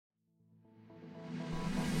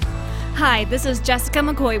Hi, this is Jessica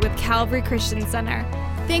McCoy with Calvary Christian Center.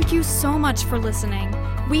 Thank you so much for listening.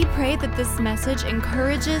 We pray that this message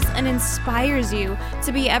encourages and inspires you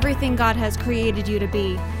to be everything God has created you to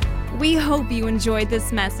be. We hope you enjoyed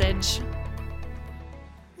this message.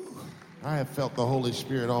 I have felt the Holy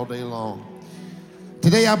Spirit all day long.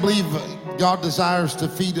 Today I believe God desires to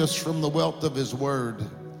feed us from the wealth of His Word.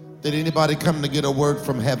 Did anybody come to get a word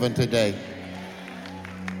from heaven today?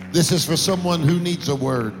 This is for someone who needs a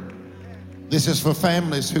word. This is for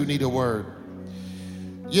families who need a word.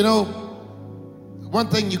 You know, one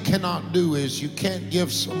thing you cannot do is you can't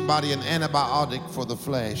give somebody an antibiotic for the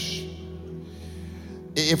flesh.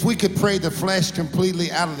 If we could pray the flesh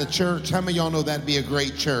completely out of the church, how many of y'all know that'd be a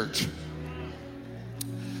great church?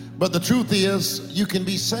 But the truth is, you can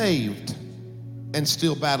be saved and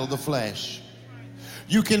still battle the flesh.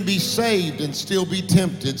 You can be saved and still be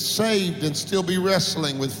tempted, saved and still be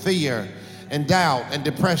wrestling with fear and doubt and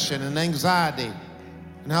depression and anxiety.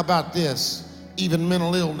 And how about this? Even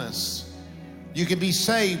mental illness. You can be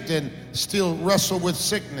saved and still wrestle with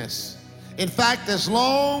sickness. In fact, as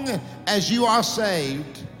long as you are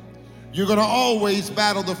saved, you're going to always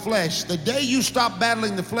battle the flesh. The day you stop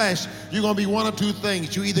battling the flesh, you're going to be one of two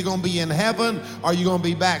things. You're either going to be in heaven or you're going to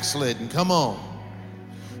be backslidden. Come on.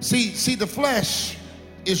 See, the flesh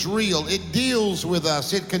is real. It deals with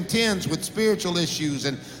us. It contends with spiritual issues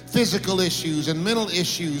and physical issues and mental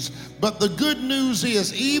issues. But the good news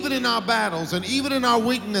is, even in our battles and even in our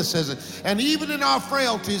weaknesses and even in our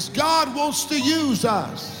frailties, God wants to use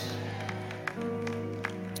us.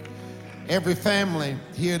 Every family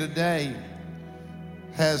here today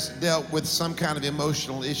has dealt with some kind of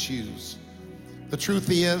emotional issues. The truth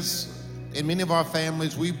is, in many of our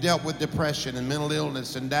families, we've dealt with depression and mental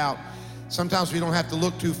illness and doubt. Sometimes we don't have to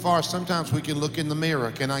look too far. Sometimes we can look in the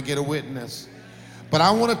mirror. Can I get a witness? But I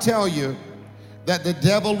want to tell you that the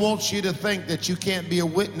devil wants you to think that you can't be a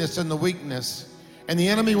witness in the weakness. And the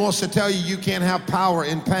enemy wants to tell you you can't have power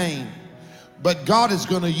in pain. But God is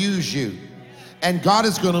going to use you. And God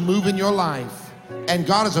is going to move in your life. And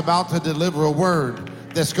God is about to deliver a word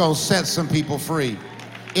that's going to set some people free.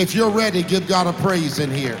 If you're ready, give God a praise in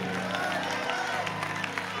here.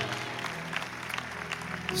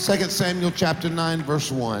 2 Samuel chapter 9, verse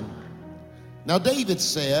 1. Now David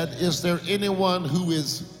said, is there anyone who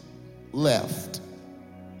is left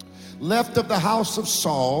of the house of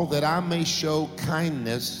Saul, that I may show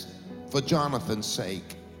kindness for Jonathan's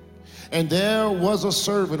sake? And there was a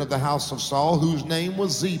servant of the house of Saul whose name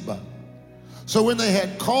was Ziba. So when they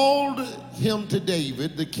had called him to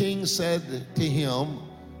David, the king said to him,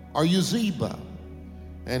 are you Ziba?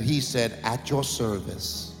 And he said, at your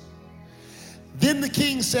service. Then the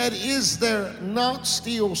king said, is there not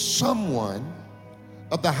still someone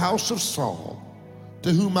of the house of Saul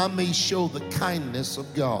to whom I may show the kindness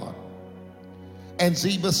of God? And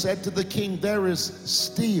Ziba said to the king, there is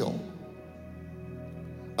still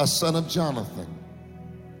a son of Jonathan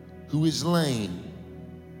who is lame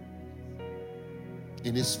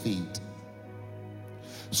in his feet.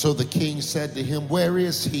 So the king said to him, where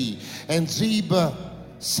is he? And Ziba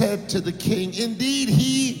said to the king, indeed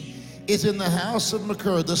he is in the house of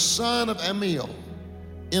Machir, the son of Amiel,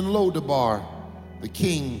 in Lodabar. The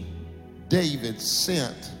king David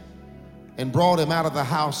sent and brought him out of the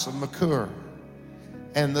house of Machir,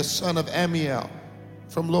 and the son of Amiel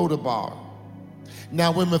from Lodabar.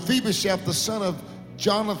 Now when Mephibosheth, the son of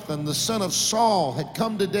Jonathan, the son of Saul, had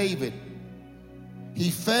come to David, he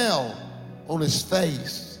fell on his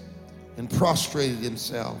face and prostrated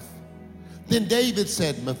himself. Then David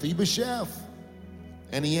said, Mephibosheth.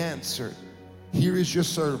 And he answered, here is your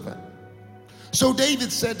servant. So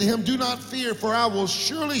David said to him, do not fear, for I will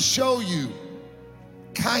surely show you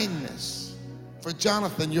kindness for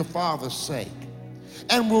Jonathan your father's sake,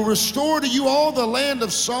 and will restore to you all the land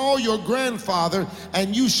of Saul your grandfather,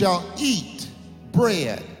 and you shall eat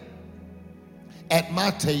bread at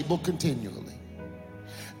my table continually.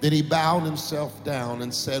 Then he bowed himself down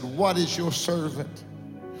and said, what is your servant,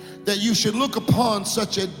 that you should look upon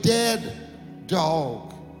such a dead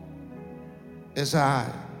dog as I?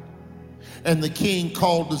 And the king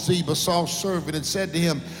called to Ziba, Saul's servant, and said to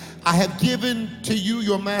him, I have given to you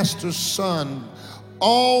your master's son,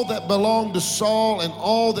 all that belonged to Saul and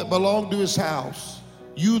all that belonged to his house.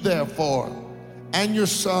 You therefore and your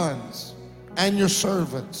sons and your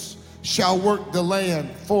servants shall work the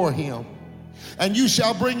land for him. And you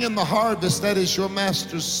shall bring in the harvest, that is your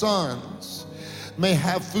master's sons may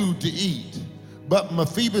have food to eat. But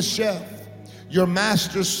Mephibosheth, your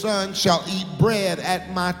master's son, shall eat bread at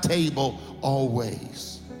my table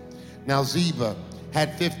always. Now Ziba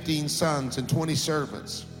had 15 sons and 20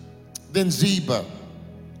 servants. Then Ziba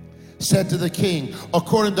said to the king,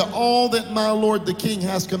 according to all that my lord the king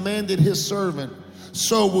has commanded his servant,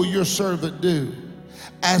 so will your servant do.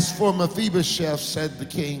 As for Mephibosheth, said the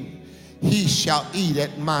king, he shall eat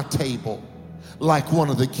at my table like one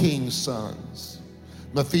of the king's sons.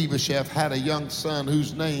 Mephibosheth had a young son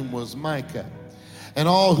whose name was Micah, and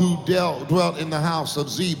all who dwelt in the house of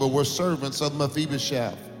Ziba were servants of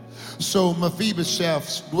Mephibosheth. So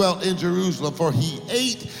Mephibosheth dwelt in Jerusalem, for he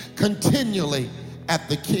ate continually at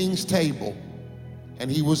the king's table,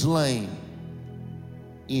 and he was lame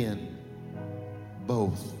in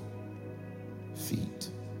both feet.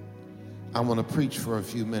 I want to preach for a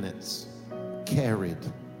few minutes. Carried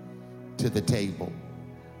to the table.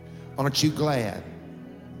 Aren't you glad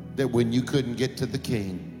that when you couldn't get to the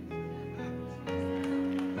king,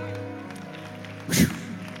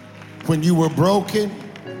 when you were broken,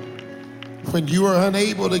 when you were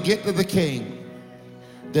unable to get to the king,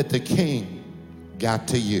 that the king got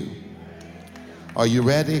to you? Are you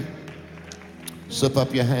ready? Slip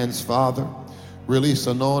up your hands, Father. Release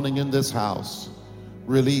anointing in this house.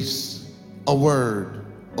 Release a word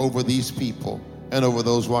over these people and over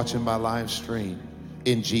those watching by live stream.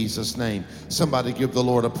 In Jesus' name. Somebody give the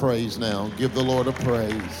Lord a praise now. Give the Lord a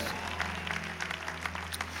praise.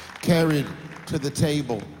 Carried to the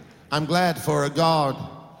table. I'm glad for a God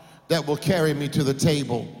that will carry me to the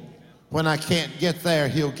table. When I can't get there,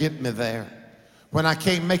 he'll get me there. When I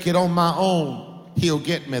can't make it on my own, he'll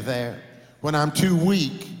get me there. When I'm too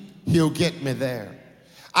weak, he'll get me there.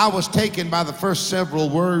 I was taken by the first several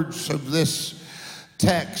words of this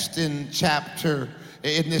text in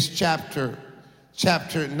this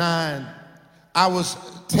chapter 9. I was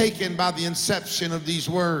taken by the inception of these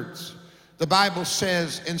words. The Bible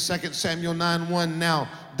says in 2 Samuel 9:1, now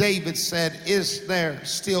David said, is there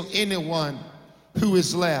still anyone who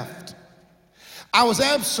is left? I was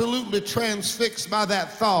absolutely transfixed by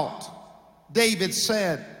that thought. David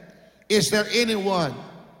said, is there anyone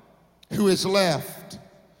who is left?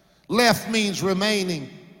 Left means remaining.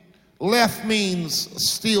 Left means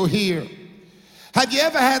still here. Have you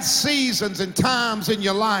ever had seasons and times in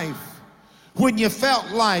your life when you felt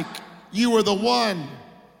like you were the one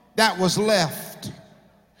that was left?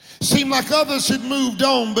 Seemed like others had moved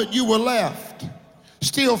on, but you were left,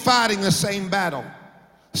 still fighting the same battle,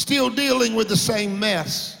 still dealing with the same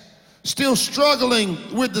mess, still struggling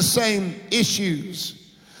with the same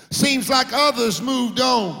issues. Seems like others moved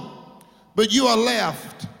on, but you are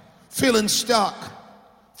left feeling stuck,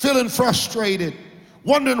 feeling frustrated,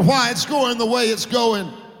 wondering why it's going the way it's going.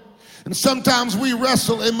 And sometimes we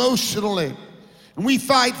wrestle emotionally and we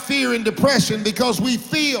fight fear and depression because we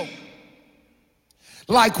feel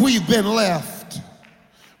like we've been left.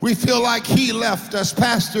 We feel like he left us.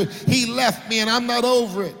 Pastor, he left me and I'm not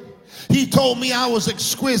over it. He told me I was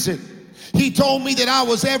exquisite. He told me that I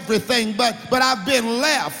was everything, but I've been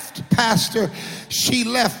left. Pastor, she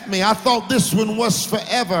left me. I thought this one was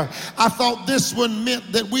forever. I thought this one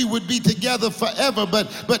meant that we would be together forever,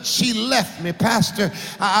 but she left me. Pastor,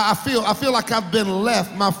 I feel like I've been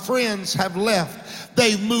left. My friends have left.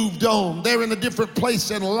 They've moved on. They're in a different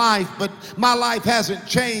place in life, but my life hasn't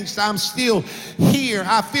changed. I'm still here.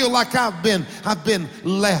 I feel like I've been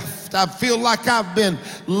left. I feel like I've been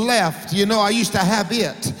left. You know, I used to have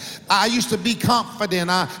it. I used to be confident.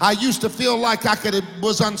 I used to feel like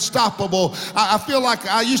was unstoppable.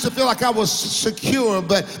 I used to feel like I was secure,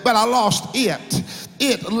 but I lost it.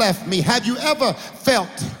 It left me. Have you ever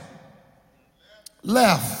felt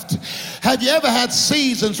left? Have you ever had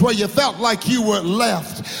seasons where you felt like you were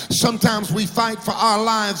left? Sometimes we fight for our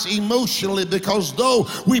lives emotionally because though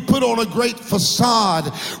we put on a great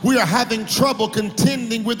facade, we are having trouble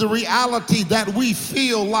contending with the reality that we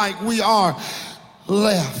feel like we are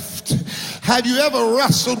left. Have you ever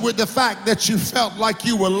wrestled with the fact that you felt like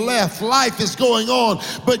you were left? Life is going on,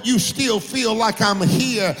 but you still feel like I'm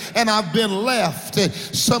here and I've been left.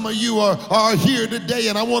 Some of you are here today,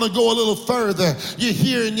 and I want to go a little further. You're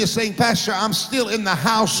here and you're saying, Pastor, I'm still in the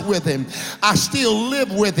house with him. I still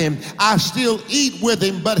live with him. I still eat with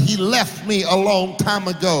him, but he left me a long time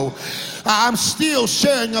ago. I'm still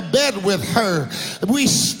sharing a bed with her. We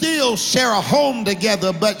still share a home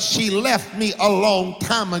together, but she left me a long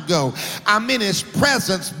time ago. I'm in his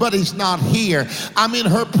presence, but he's not here. I'm in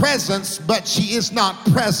her presence, but she is not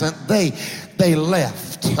present. They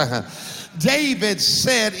left. David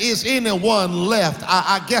said, is anyone left?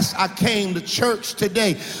 I guess I came to church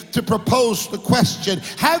today to propose the question,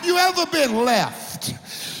 have you ever been left?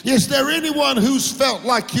 Is there anyone who's felt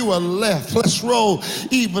like you are left? Let's roll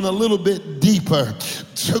even a little bit deeper,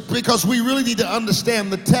 because we really need to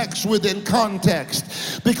understand the text within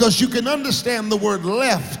context, because you can understand the word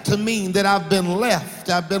left to mean that I've been left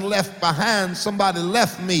behind, somebody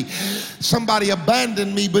left me, somebody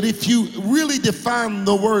abandoned me. But if you really define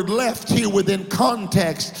the word left here within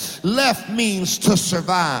context, left means to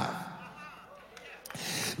survive.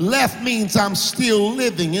 Left means I'm still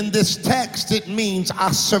living. In this text, it means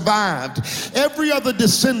I survived. Every other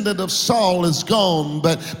descendant of Saul is gone,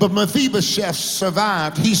 but Mephibosheth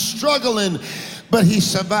survived. He's struggling, but he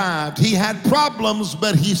survived. He had problems,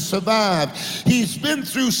 but he survived. He's been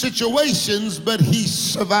through situations, but he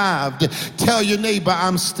survived. Tell your neighbor,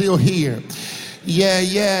 I'm still here.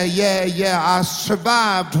 Yeah. I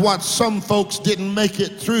survived what some folks didn't make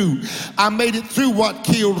it through. I made it through what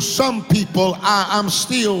killed some people. I'm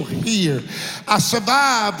still here. I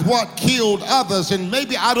survived what killed others, and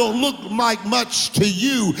maybe I don't look like much to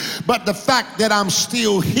you, but the fact that I'm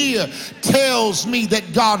still here tells me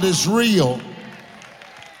that God is real.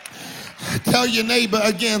 Tell your neighbor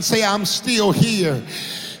again, say, I'm still here.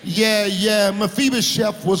 Yeah.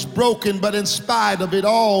 Mephibosheth was broken, but in spite of it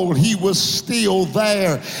all, he was still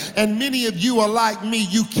there. And many of you are like me.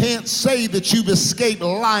 You can't say that you've escaped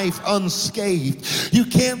life unscathed. You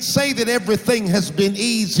can't say that everything has been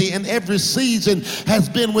easy and every season has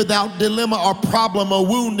been without dilemma or problem or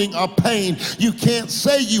wounding or pain. You can't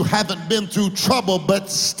say you haven't been through trouble, but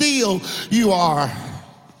still you are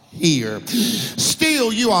here.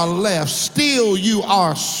 Still you are left. Still you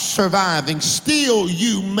are surviving. Still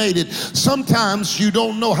you made it. Sometimes you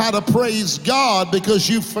don't know how to praise God because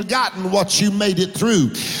you've forgotten what you made it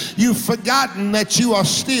through. You've forgotten that you are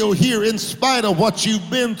still here in spite of what you've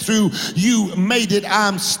been through. You made it.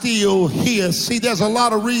 I'm still here. See, there's a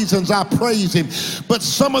lot of reasons I praise him, but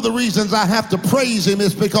some of the reasons I have to praise him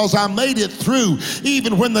is because I made it through.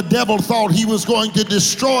 Even when the devil thought he was going to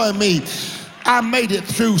destroy me, I made it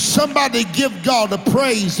through. Somebody give God a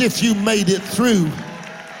praise if you made it through.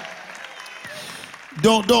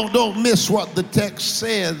 Don't miss what the text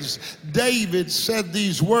says. David said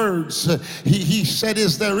these words. He said,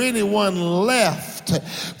 is there anyone left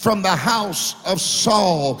from the house of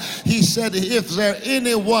Saul? He said, if there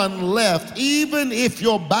anyone left, even if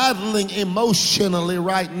you're battling emotionally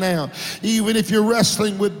right now, even if you're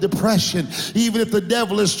wrestling with depression, even if the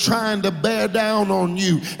devil is trying to bear down on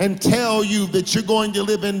you and tell you that you're going to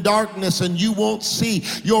live in darkness and you won't see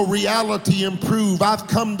your reality improve, I've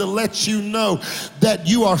come to let you know that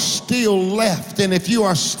you are still left. And if you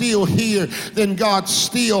are still here, then God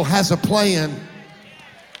still has a plan.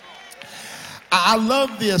 I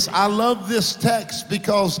love this. I love this text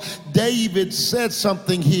because David said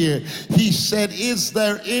something here. He said, is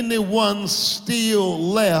there anyone still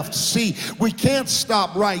left? See, we can't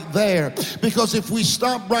stop right there, because if we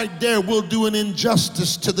stop right there, we'll do an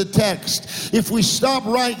injustice to the text. If we stop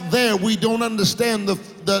right there, we don't understand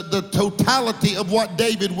the totality of what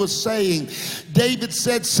David was saying. David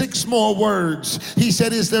said 6 more words. He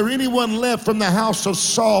said, is there anyone left from the house of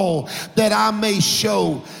Saul that I may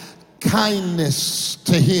show kindness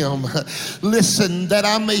to him? Listen, that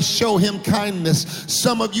I may show him kindness.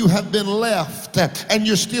 Some of you have been left and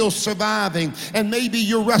you're still surviving, and maybe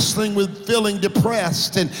you're wrestling with feeling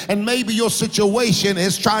depressed, and maybe your situation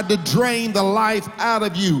has tried to drain the life out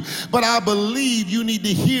of you. But I believe you need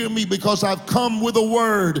to hear me, because I've come with a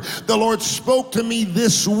word. The Lord spoke to me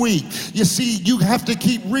this week. You see, you have to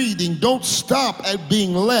keep reading. Don't stop at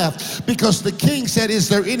being left, because the king said, is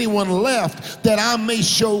there anyone left that I may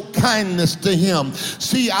show kindness to him?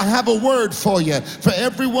 See, I have a word for you. For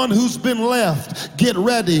everyone who's been left, get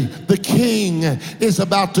ready. The king is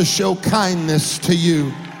about to show kindness to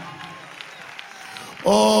you.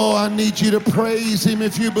 Oh, I need you to praise him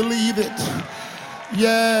if you believe it.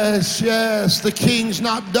 Yes, the king's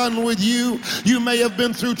not done with you. You may have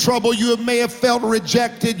been through trouble. You may have felt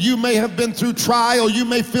rejected. You may have been through trial. You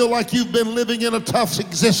may feel like you've been living in a tough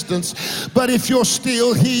existence. But if you're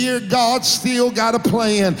still here, God's still got a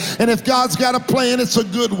plan. And if God's got a plan, it's a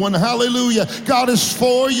good one. Hallelujah. God is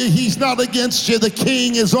for you. He's not against you. The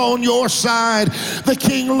king is on your side. The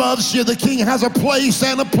king loves you. The king has a place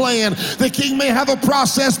and a plan. The king may have a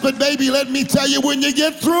process, but baby, let me tell you, when you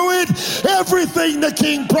get through it, everything the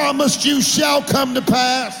king promised you shall come to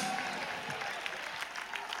pass.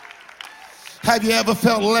 Have you ever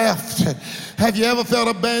felt left? Have you ever felt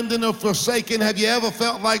abandoned or forsaken? Have you ever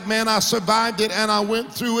felt like, man, I survived it and I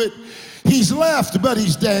went through it? He's left, but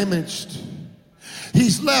he's damaged.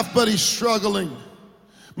 He's left, but he's struggling.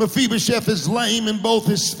 Mephibosheth is lame in both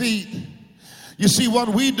his feet. You see, what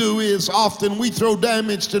we do is often we throw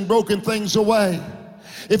damaged and broken things away.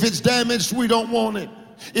 If it's damaged, we don't want it.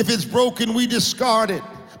 If it's broken, we discard it,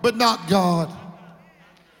 but not God.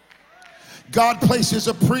 God places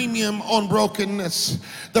a premium on brokenness.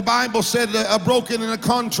 The Bible said a broken and a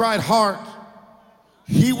contrite heart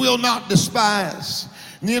He will not despise.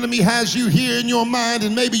 The enemy has you here in your mind,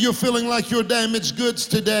 and maybe you're feeling like you're damaged goods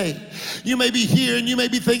today. You may be here and you may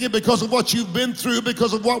be thinking, because of what you've been through,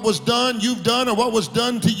 because of what was done, you've done, or what was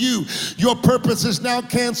done to you, your purpose is now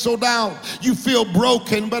canceled out. You feel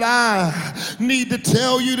broken, but I need to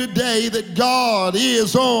tell you today that God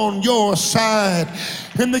is on your side,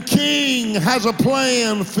 and the King has a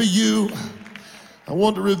plan for you. I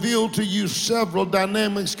want to reveal to you several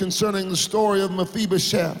dynamics concerning the story of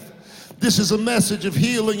Mephibosheth. This is a message of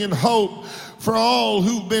healing and hope for all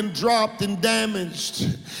who've been dropped and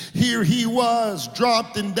damaged. Here he was,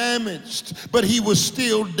 dropped and damaged, but he was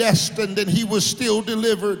still destined and he was still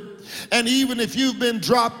delivered. And even if you've been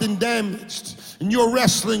dropped and damaged and you're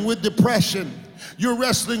wrestling with depression, you're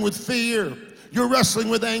wrestling with fear, you're wrestling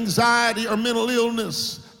with anxiety or mental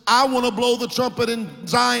illness, I want to blow the trumpet in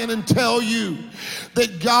Zion and tell you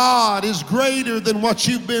that God is greater than what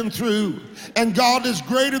you've been through, and God is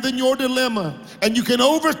greater than your dilemma, and you can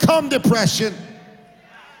overcome depression,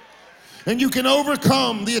 and you can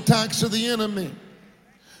overcome the attacks of the enemy.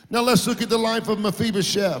 Now let's look at the life of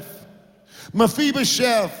Mephibosheth.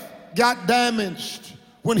 Mephibosheth got damaged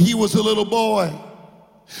when he was a little boy.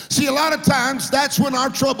 See, a lot of times that's when our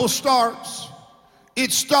trouble starts.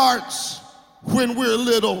 It starts when we're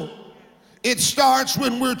little. It starts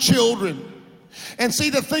when we're children. And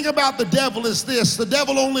see, the thing about the devil is this: the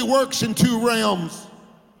devil only works in two realms.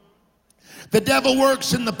 The devil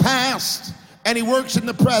works in the past and he works in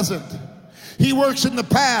the present. He works in the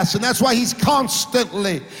past, and that's why he's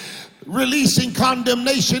constantly releasing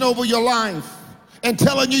condemnation over your life and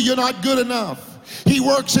telling you you're not good enough. He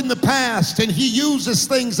works in the past and he uses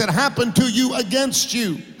things that happen to you against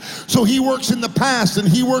you. So he works in the past and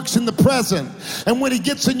he works in the present. And when he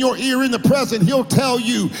gets in your ear in the present, he'll tell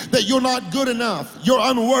you that you're not good enough, you're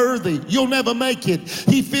unworthy, you'll never make it.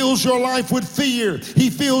 He fills your life with fear. He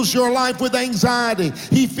fills your life with anxiety.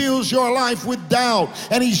 He fills your life with doubt.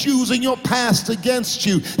 And he's using your past against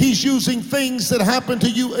you. He's using things that happened to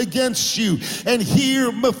you against you. And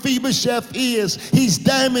here Mephibosheth is. He's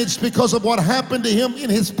damaged because of what happened to him in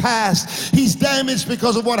his past. He's damaged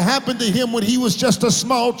because of what happened to him when he was just a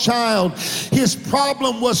small child. His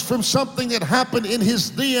problem was from something that happened in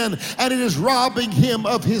his then, and it is robbing him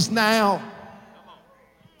of his now.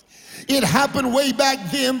 It happened way back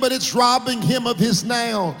then, but it's robbing him of his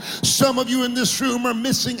now. Some of you in this room are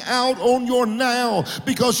missing out on your now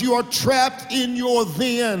because you are trapped in your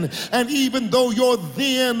then. And even though your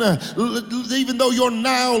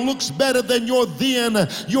now looks better than your then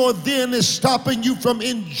is stopping you from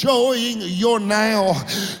enjoying your now.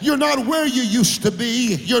 You're not where you used to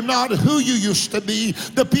be. You're not who you used to be.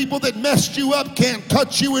 The people that messed you up can't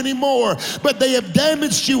touch you anymore, but they have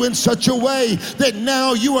damaged you in such a way that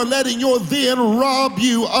now you are letting your then rob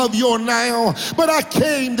you of your now. But I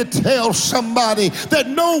came to tell somebody that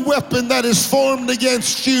no weapon that is formed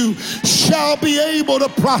against you shall be able to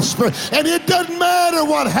prosper. And it doesn't matter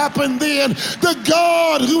what happened then. The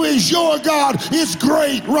God who is your God is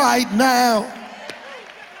great right now.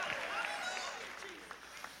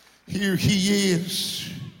 Here he is.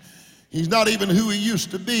 He's not even who he used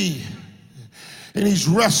to be. And he's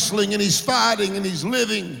wrestling and he's fighting and he's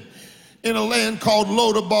living in a land called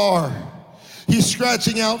Lodabar. He's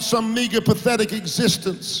scratching out some meager, pathetic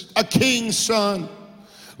existence, a king's son.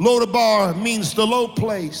 Lodabar means the low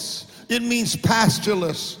place. It means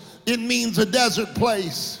pastureless. It means a desert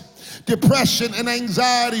place. Depression and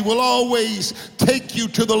anxiety will always take you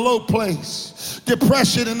to the low place.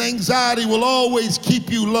 Depression and anxiety will always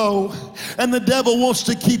keep you low. And the devil wants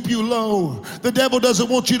to keep you low. The devil doesn't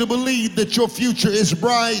want you to believe that your future is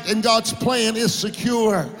bright and God's plan is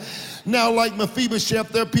secure. Now, like Mephibosheth,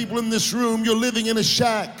 there are people in this room, you're living in a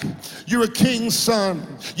shack. You're a king's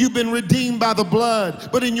son. You've been redeemed by the blood,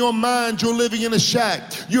 but in your mind, you're living in a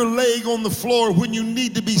shack. You're laying on the floor when you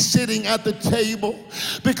need to be sitting at the table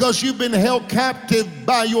because you've been held captive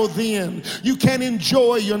by your then. You can't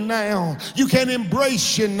enjoy your now. You can't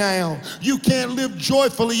embrace your now. You can't live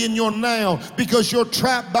joyfully in your now because you're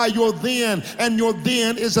trapped by your then, and your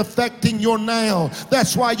then is affecting your now.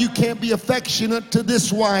 That's why you can't be affectionate to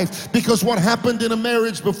this wife, because what happened in a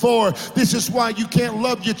marriage before. This is why you can't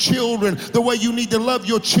love your children the way you need to love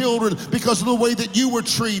your children, because of the way that you were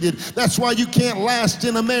treated. That's why you can't last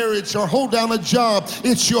in a marriage or hold down a job.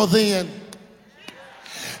 It's your then.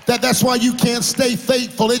 That's why you can't stay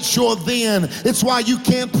faithful. It's your then. It's why you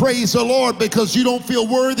can't praise the Lord, because you don't feel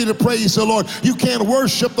worthy to praise the Lord. You can't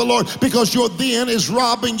worship the Lord because your then is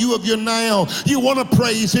robbing you of your now. You want to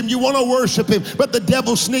praise him, you want to worship him, but the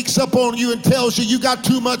devil sneaks up on you and tells you got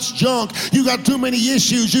too much junk, you got too many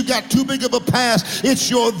issues, you got too big of a past. It's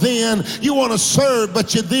your then. You want to serve,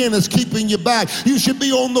 but your then is keeping you back. You should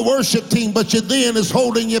be on the worship team, but your then is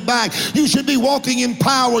holding you back. You should be walking in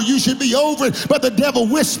power. You should be over it, but the devil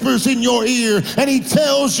whispers in your ear and he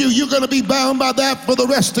tells you you're going to be bound by that for the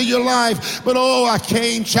rest of your life. But oh, I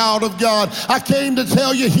came, child of God, I came to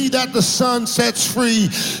tell you, he that the Son sets free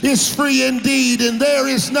is free indeed, and there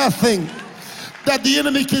is nothing that the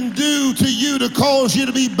enemy can do to you to cause you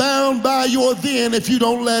to be bound by your then if you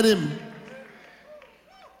don't let him.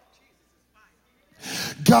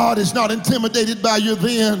 God is not intimidated by your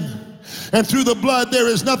then, and through the blood there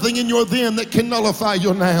is nothing in your then that can nullify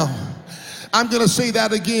your now. I'm going to say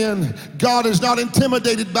that again. God is not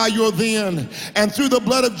intimidated by your then, and through the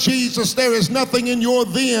blood of Jesus there is nothing in your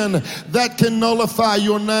then that can nullify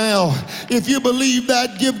your now. If you believe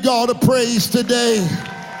that, give God a praise today.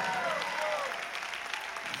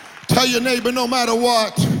 Tell your neighbor, no matter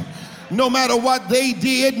what they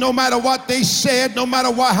did, no matter what they said, no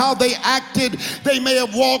matter how they acted, they may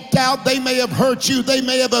have walked out, they may have hurt you, they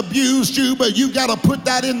may have abused you, but you got to put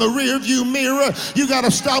that in the rear view mirror. You got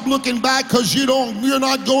to stop looking back, because you're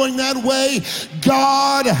not going that way.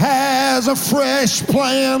 God has a fresh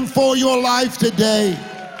plan for your life today.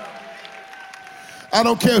 I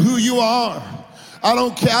don't care who you are. I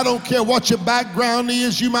don't care what your background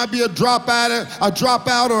is. You might be a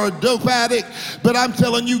dropout or a dope addict, but I'm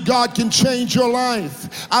telling you, God can change your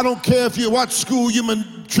life. I don't care what school you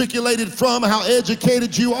matriculated from, how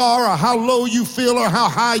educated you are, or how low you feel, or how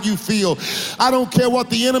high you feel. I don't care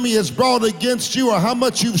what the enemy has brought against you, or how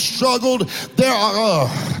much you've struggled.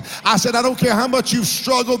 I don't care how much you've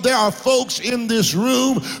struggled. There are folks in this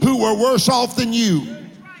room who are worse off than you.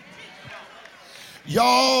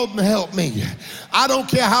 Y'all help me. I don't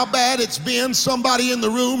care how bad it's been. Somebody in the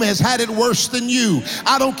room has had it worse than you.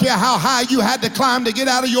 I don't care how high you had to climb to get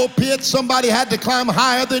out of your pit. Somebody had to climb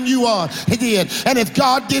higher than you are. He did. And if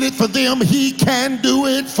God did it for them, he can do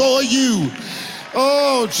it for you.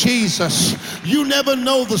 Oh, Jesus. You never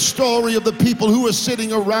know the story of the people who are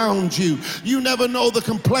sitting around you. You never know the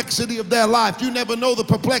complexity of their life. You never know the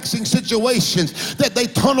perplexing situations that they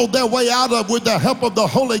tunneled their way out of with the help of the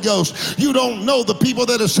Holy Ghost. You don't know the people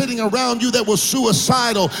that are sitting around you that were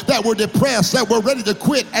suicidal, that were depressed, that were ready to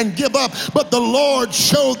quit and give up. But the Lord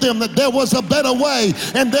showed them that there was a better way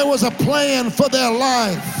and there was a plan for their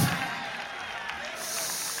life.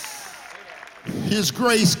 His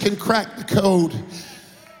grace can crack the code.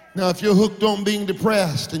 Now, if you're hooked on being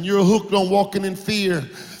depressed and you're hooked on walking in fear,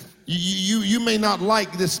 you may not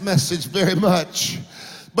like this message very much.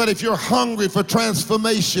 But if you're hungry for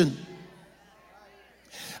transformation,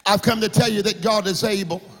 I've come to tell you that God is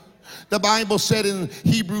able. The Bible said in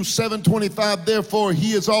Hebrews 7:25, therefore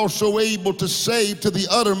he is also able to save to the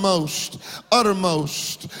uttermost,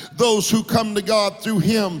 those who come to God through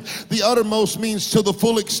him. The uttermost means to the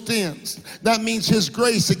full extent. That means his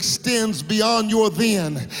grace extends beyond your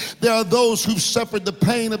then. There are those who've suffered the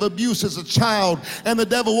pain of abuse as a child, and the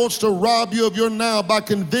devil wants to rob you of your now by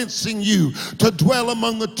convincing you to dwell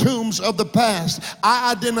among the tombs of the past.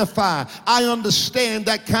 I understand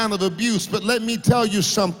that kind of abuse, but let me tell you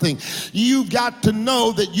something. You've got to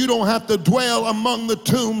know that you don't have to dwell among the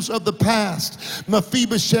tombs of the past.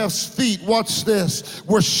 Mephibosheth's feet, watch this,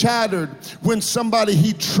 were shattered when somebody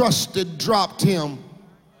he trusted dropped him.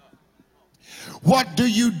 What do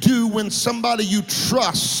you do when somebody you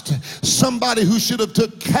trust, somebody who should have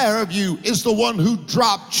took care of you, is the one who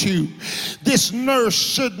dropped you? This nurse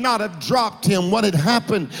should not have dropped him. What had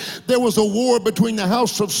happened? There was a war between the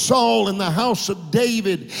house of Saul and the house of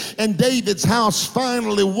David, and David's house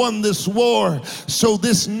finally won this war. So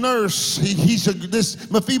this nurse, this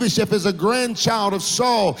Mephibosheth is a grandchild of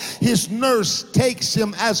Saul. His nurse takes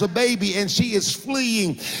him as a baby, and she is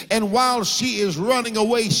fleeing. And while she is running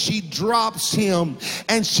away, she drops him.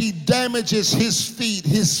 And she damages his feet.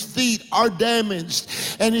 His feet are damaged.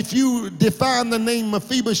 And if you define the name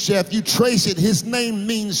Mephibosheth, you trace it, his name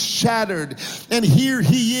means shattered. And here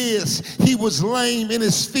he is. He was lame in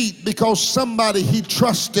his feet because somebody he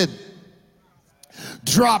trusted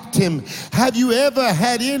dropped him. Have you ever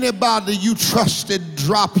had anybody you trusted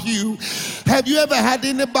drop you? Have you ever had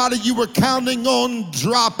anybody you were counting on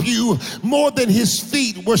drop you? More than his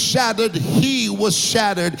feet were shattered, he was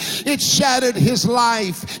shattered. It shattered his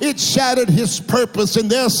life. It shattered his purpose. And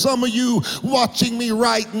there's some of you watching me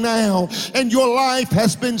right now, and your life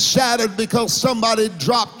has been shattered because somebody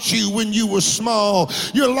dropped you when you were small.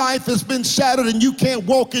 Your life has been shattered, and you can't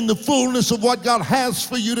walk in the fullness of what God has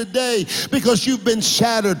for you today because you've been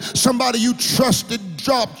shattered. Somebody you trusted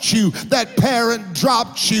dropped you. That parent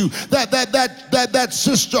dropped you. That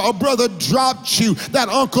sister or brother dropped you. That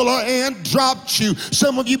uncle or aunt dropped you.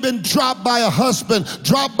 Some of you been dropped by a husband,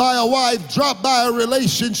 dropped by a wife, dropped by a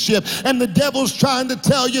relationship, and the devil's trying to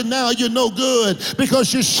tell you now you're no good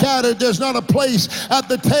because you're shattered. There's not a place at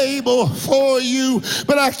the table for you.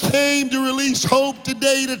 But I came to release hope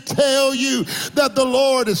today to tell you that the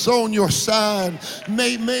Lord is on your side.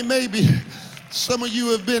 Maybe some of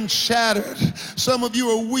you have been shattered. Some of you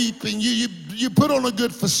are weeping. You put on a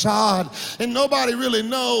good facade and nobody really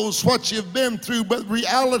knows what you've been through. But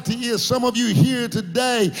reality is, some of you here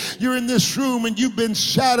today, you're in this room and you've been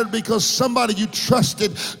shattered because somebody you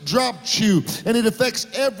trusted dropped you. And it affects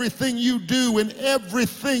everything you do and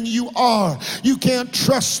everything you are. You can't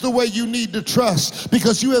trust the way you need to trust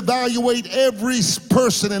because you evaluate every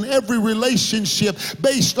person and every relationship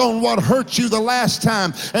based on what hurt you the last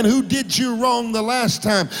time and who did you wrong the last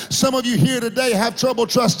time. Some of you here today have trouble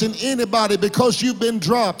trusting anybody because you've been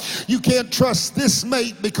dropped. You can't trust this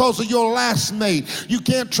mate because of your last mate. You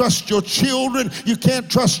can't trust your children. You can't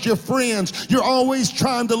trust your friends. You're always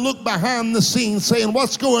trying to look behind the scenes saying,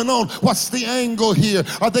 what's going on? What's the angle here?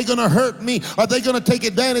 Are they going to hurt me? Are they going to take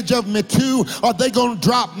advantage of me too? Are they going to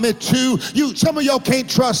drop me too? Some of y'all can't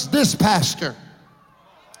trust this pastor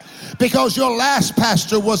because your last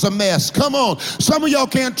pastor was a mess. Come on. Some of y'all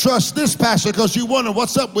can't trust this pastor because you wonder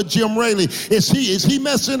what's up with Jim Raley. Is he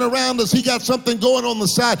messing around? Has he got something going on the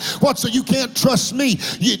side? You can't trust me.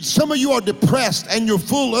 Some of you are depressed and you're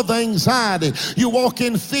full of anxiety. You walk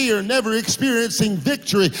in fear, never experiencing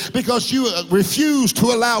victory because you refuse to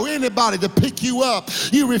allow anybody to pick you up.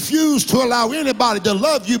 You refuse to allow anybody to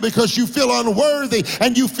love you because you feel unworthy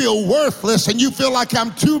and you feel worthless and you feel like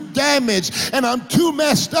I'm too damaged and I'm too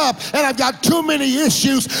messed up and I've got too many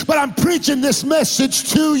issues. But I'm preaching this message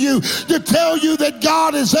to you to tell you that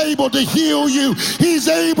God is able to heal you. He's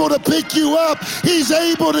able to pick you up. He's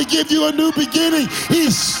able to give you a new beginning.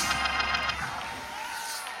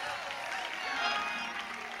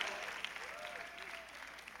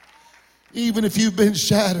 Even if you've been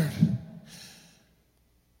shattered,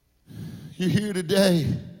 you're here today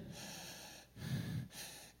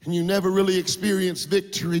and you never really experienced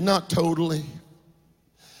victory, not totally.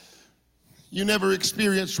 You never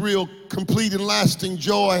experienced real, complete, and lasting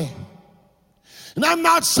joy. And I'm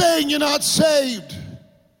not saying you're not saved.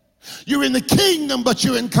 You're in the kingdom, but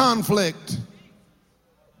you're in conflict.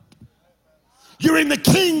 You're in the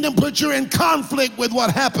kingdom, but you're in conflict with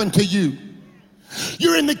what happened to you.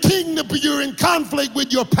 You're in the kingdom, but you're in conflict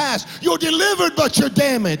with your past. You're delivered, but you're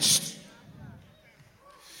damaged.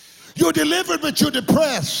 You're delivered, but you're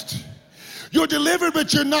depressed. You're delivered,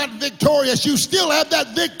 but you're not victorious. You still have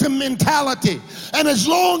that victim mentality. And as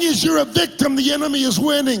long as you're a victim, the enemy is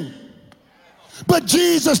winning. But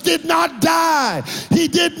Jesus did not die. He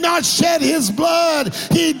did not shed his blood.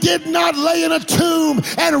 He did not lay in a tomb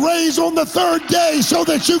and raise on the third day so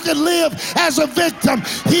that you could live as a victim.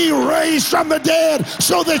 He raised from the dead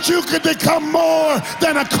so that you could become more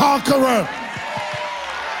than a conqueror.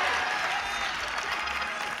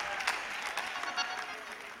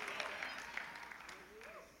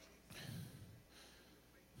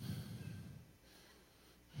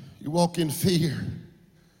 You walk in fear.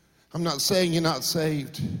 I'm not saying you're not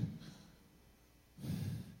saved,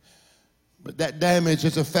 but that damage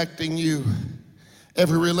is affecting you,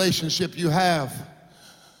 every relationship you have.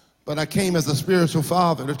 But I came as a spiritual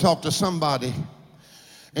father to talk to somebody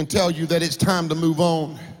and tell you that it's time to move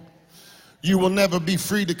on. You will never be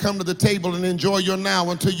free to come to the table and enjoy your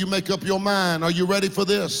now until you make up your mind. Are you ready for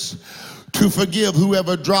this? To forgive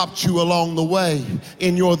whoever dropped you along the way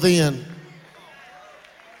in your then.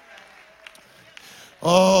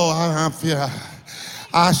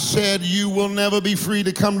 I said you will never be free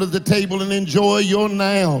to come to the table and enjoy your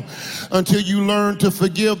now until you learn to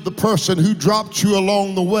forgive the person who dropped you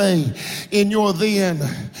along the way in your then.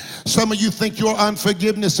 Some of you think your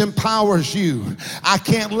unforgiveness empowers you. I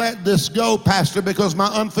can't let this go, Pastor, because my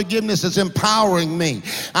unforgiveness is empowering me.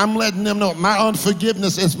 I'm letting them know my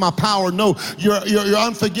unforgiveness is my power. No, your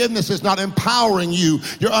unforgiveness is not empowering you.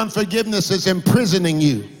 Your unforgiveness is imprisoning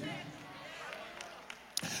you.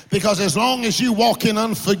 Because as long as you walk in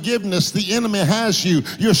unforgiveness, the enemy has you.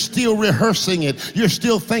 You're still rehearsing it. You're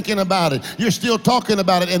still thinking about it. You're still talking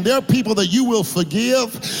about it. And there are people that you will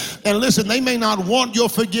forgive. And listen, they may not want your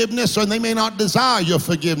forgiveness or they may not desire your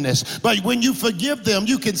forgiveness. But when you forgive them,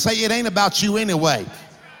 you can say it ain't about you anyway.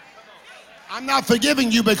 I'm not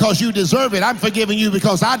forgiving you because you deserve it. I'm forgiving you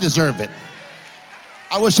because I deserve it.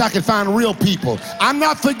 I wish I could find real people. I'm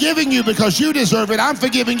not forgiving you because you deserve it. I'm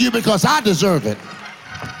forgiving you because I deserve it.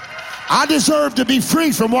 I deserve to be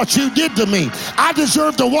free from what you did to me. I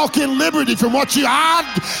deserve to walk in liberty from what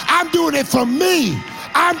I'm doing it for me.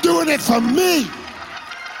 I'm doing it for me.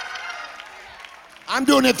 I'm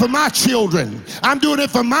doing it for my children. I'm doing it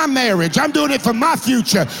for my marriage. I'm doing it for my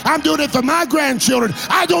future. I'm doing it for my grandchildren.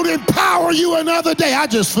 I don't empower you another day. I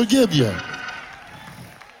just forgive you.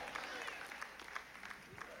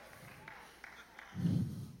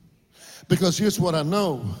 Because here's what I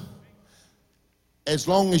know. As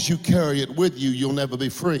long as you carry it with you, you'll never be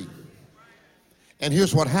free. And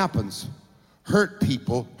here's what happens. Hurt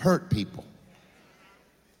people hurt people.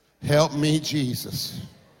 Help me, Jesus.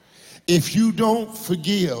 If you don't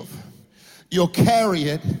forgive, you'll carry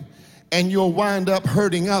it and you'll wind up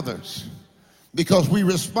hurting others. Because we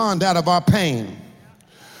respond out of our pain.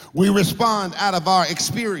 We respond out of our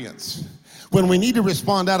experience. When we need to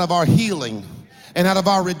respond out of our healing and out of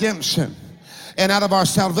our redemption and out of our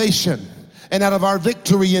salvation and out of our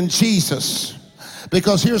victory in Jesus.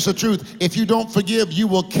 Because here's the truth. If you don't forgive, you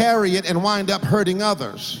will carry it and wind up hurting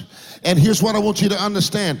others. And here's what I want you to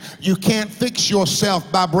understand. You can't fix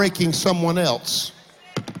yourself by breaking someone else.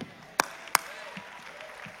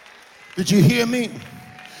 Did you hear me?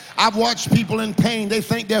 I've watched people in pain. They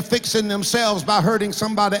think they're fixing themselves by hurting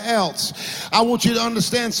somebody else. I want you to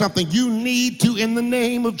understand something. You need to, in the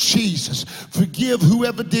name of Jesus, forgive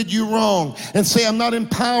whoever did you wrong and say, I'm not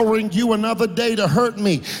empowering you another day to hurt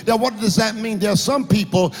me. Now, what does that mean? There are some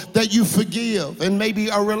people that you forgive and maybe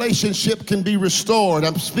a relationship can be restored.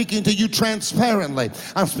 I'm speaking to you transparently.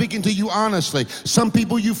 I'm speaking to you honestly. Some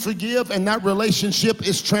people you forgive and that relationship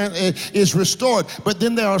is restored. But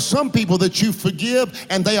then there are some people that you forgive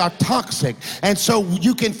and they are toxic. And so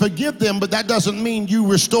you can forgive them, but that doesn't mean you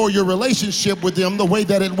restore your relationship with them the way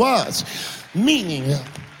that it was. Meaning,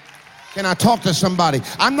 can I talk to somebody?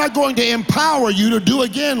 I'm not going to empower you to do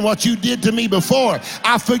again what you did to me before.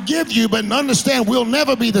 I forgive you, but understand we'll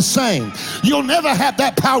never be the same. You'll never have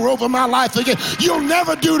that power over my life again. You'll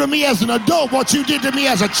never do to me as an adult what you did to me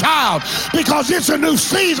as a child, because it's a new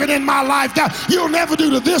season in my life now. You'll never do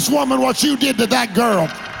to this woman what you did to that girl.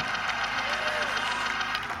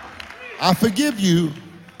 I forgive you,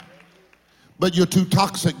 but you're too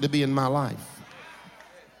toxic to be in my life.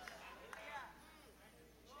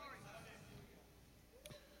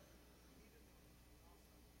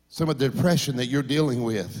 Some of the depression that you're dealing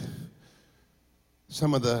with,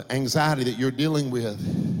 some of the anxiety that you're dealing with,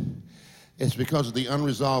 is because of the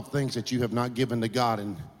unresolved things that you have not given to God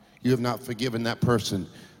and you have not forgiven that person.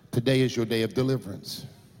 Today is your day of deliverance.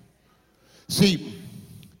 See,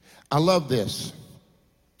 I love this.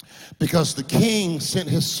 Because the king sent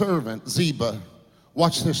his servant, Ziba,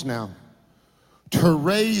 watch this now, to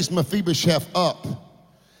raise Mephibosheth up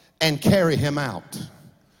and carry him out.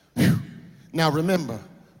 Whew. Now remember,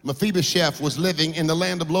 Mephibosheth was living in the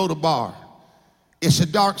land of Lodabar. It's a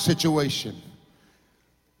dark situation.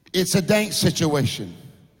 It's a dank situation.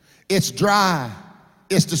 It's dry.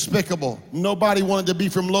 It's despicable. Nobody wanted to be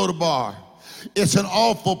from Lodabar. It's an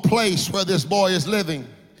awful place where this boy is living.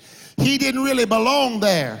 He didn't really belong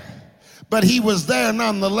there, but he was there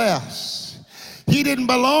nonetheless. He didn't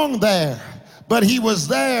belong there, but he was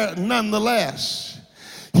there nonetheless.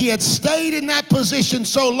 He had stayed in that position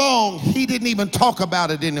so long, he didn't even talk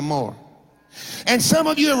about it anymore. And some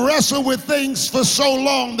of you have wrestled with things for so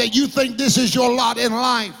long that you think this is your lot in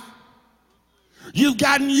life. You've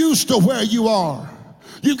gotten used to where you are.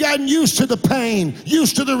 You've gotten used to the pain,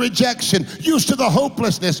 used to the rejection, used to the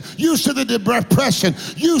hopelessness, used to the depression,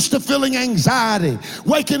 used to feeling anxiety,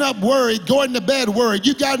 waking up worried, going to bed worried.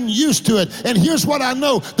 You've gotten used to it. And here's what I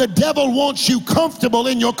know. The devil wants you comfortable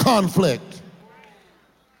in your conflict.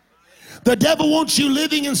 The devil wants you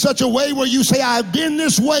living in such a way where you say, I've been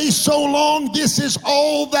this way so long, this is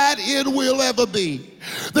all that it will ever be.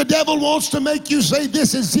 The devil wants to make you say,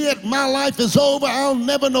 this is it. My life is over. I'll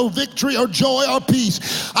never know victory or joy or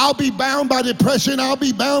peace. I'll be bound by depression. I'll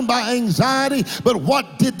be bound by anxiety. But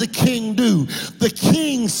what did the king do? The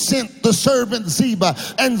king sent the servant Ziba,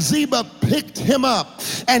 and Ziba picked him up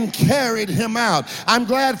and carried him out. I'm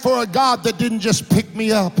glad for a God that didn't just pick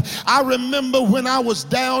me up. I remember when I was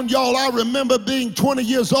down, y'all. I remember being 20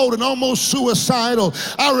 years old and almost suicidal.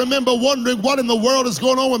 I remember wondering what in the world is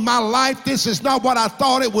going on with my life. This is not what I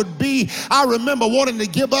thought it would be. I remember wanting to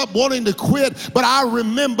give up, wanting to quit, but I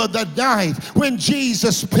remember the night when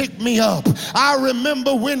Jesus picked me up. I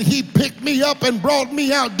remember when he picked me up and brought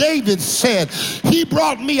me out. David said he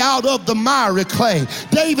brought me out of the miry clay.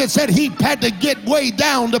 David said he had to get way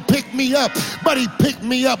down to pick me up, but he picked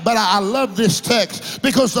me up. But I love this text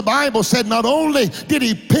because the Bible said not only did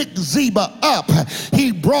he pick Ziba up,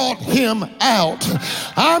 he brought him out.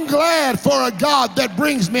 I'm glad for a God that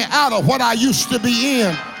brings me out of what I used to be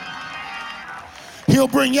in. He'll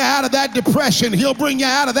bring you out of that depression. He'll bring you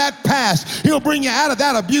out of that past. He'll bring you out of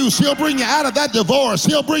that abuse. He'll bring you out of that divorce.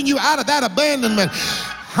 He'll bring you out of that abandonment.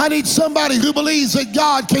 I need somebody who believes that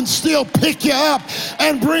God can still pick you up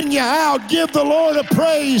and bring you out. Give the Lord a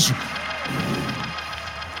praise.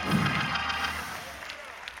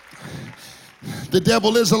 The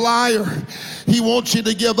devil is a liar. He wants you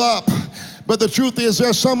to give up. But the truth is,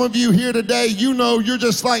 there's some of you here today, you know, you're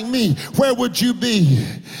just like me. Where would you be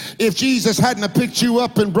if Jesus hadn't have picked you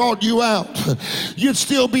up and brought you out? You'd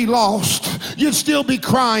still be lost. You'd still be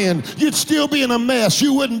crying. You'd still be in a mess.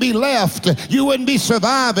 You wouldn't be left. You wouldn't be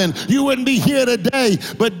surviving. You wouldn't be here today.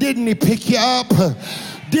 But didn't he pick you up?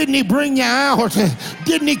 Didn't he bring you out?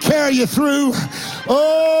 Didn't he carry you through?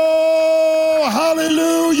 Oh,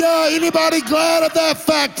 hallelujah. Anybody glad of that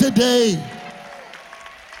fact today?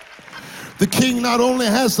 The king not only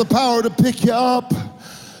has the power to pick you up,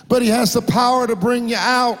 but he has the power to bring you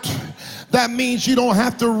out. That means you don't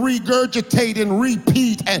have to regurgitate and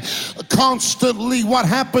repeat and constantly what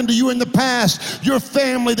happened to you in the past. Your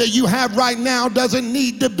family that you have right now doesn't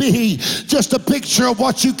need to be just a picture of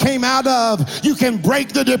what you came out of. You can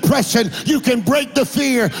break the depression. You can break the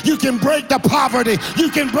fear. You can break the poverty. You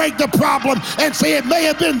can break the problem and say it may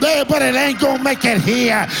have been there, but it ain't gonna make it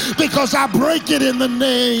here because I break it in the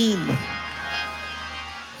name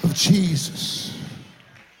of Jesus.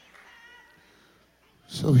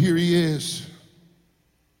 So here he is.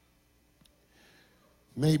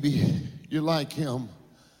 Maybe you're like him.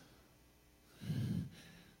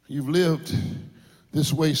 You've lived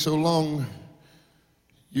this way so long,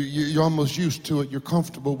 you're almost used to it. You're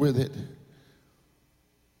comfortable with it.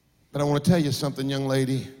 But I want to tell you something, young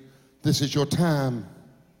lady. This is your time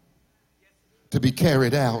to be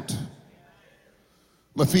carried out.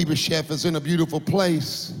 Mephibosheth is in a beautiful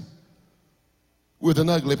place with an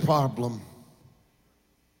ugly problem.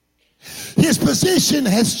 His position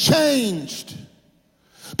has changed,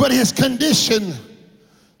 but his condition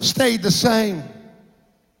stayed the same.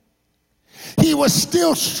 He was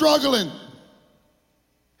still struggling,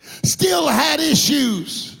 still had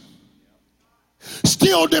issues,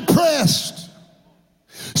 still depressed,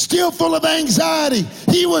 still full of anxiety.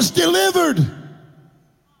 He was delivered,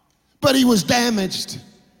 but he was damaged.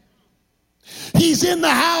 He's in the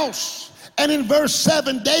house. And in verse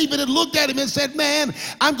 7, David had looked at him and said, man,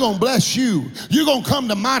 I'm going to bless you. You're going to come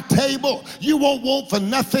to my table. You won't want for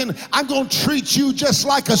nothing. I'm going to treat you just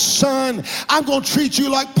like a son. I'm going to treat you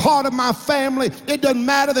like part of my family. It doesn't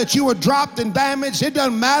matter that you were dropped and damaged. It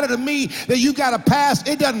doesn't matter to me that you got a past.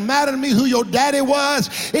 It doesn't matter to me who your daddy was.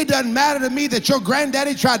 It doesn't matter to me that your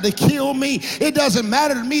granddaddy tried to kill me. It doesn't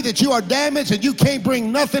matter to me that you are damaged and you can't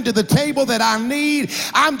bring nothing to the table that I need.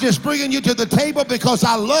 I'm just bringing you to the table because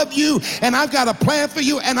I love you and I've got a plan for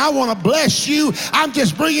you and I want to bless you. I'm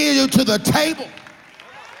just bringing you to the table.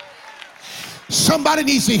 Somebody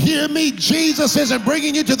needs to hear me. Jesus isn't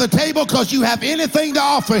bringing you to the table because you have anything to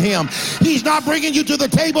offer him. He's not bringing you to the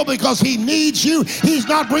table because he needs you. He's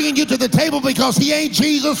not bringing you to the table because he ain't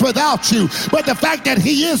Jesus without you. But the fact that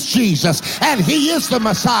he is Jesus and he is the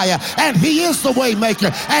Messiah and he is the way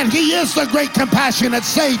maker and he is the great compassionate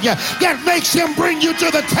Savior that makes him bring you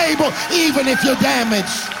to the table even if you're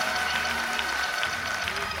damaged.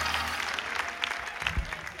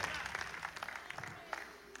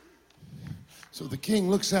 So the king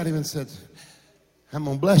looks at him and said, I'm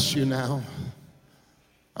going to bless you now.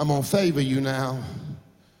 I'm going to favor you now.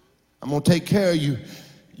 I'm going to take care of you.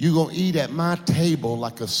 You're going to eat at my table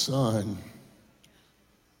like a son.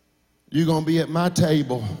 You're going to be at my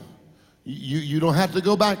table. You don't have to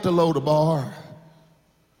go back to Lodabar.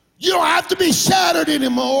 You don't have to be shattered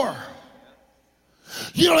anymore.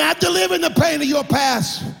 You don't have to live in the pain of your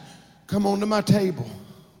past Come on to my table.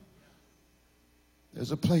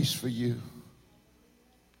 There's a place for you.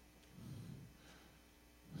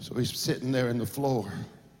 So he's sitting there in the floor,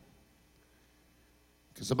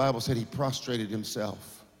 because the Bible said he prostrated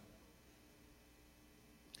himself.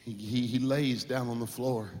 He lays down on the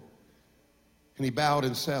floor and he bowed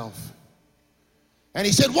himself. And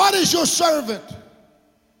he said, what is your servant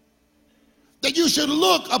that you should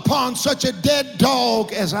look upon such a dead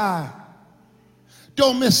dog as I?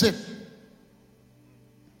 Don't miss it.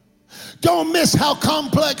 Don't miss how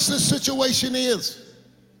complex this situation is.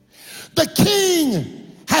 The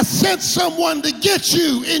king has sent someone to get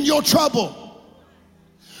you in your trouble.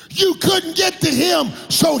 You couldn't get to him,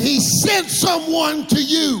 so he sent someone to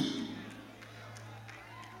you.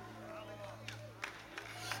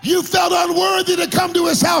 You felt unworthy to come to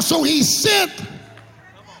his house, so he sent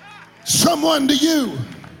someone to you.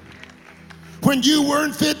 When you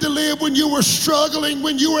weren't fit to live, when you were struggling,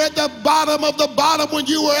 when you were at the bottom of the bottom, when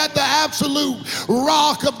you were at the absolute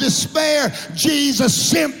rock of despair, Jesus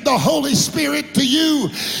sent the Holy Spirit to you.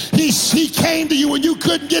 He came to you when you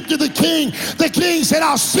couldn't get to the king. The king said,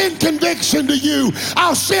 I'll send conviction to you.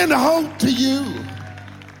 I'll send hope to you.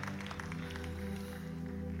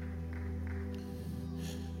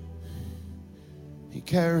 He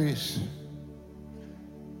carries,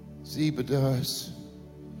 Ziba does,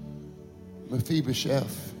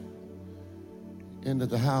 Mephibosheth into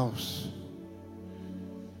the house.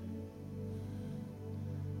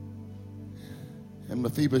 And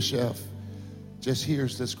Mephibosheth just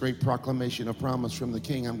hears this great proclamation of promise from the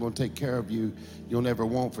king. I'm going to take care of you. You'll never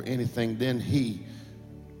want for anything. Then he,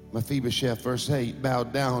 Mephibosheth, verse 8,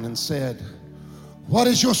 bowed down and said, what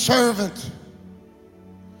is your servant?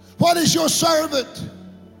 What is your servant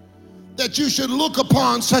that you should look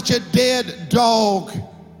upon such a dead dog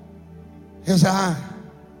as I?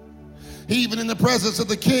 Even in the presence of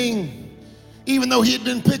the king, even though he had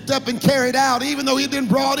been picked up and carried out, even though he had been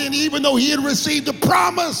brought in, even though he had received a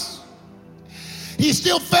promise, he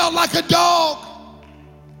still felt like a dog.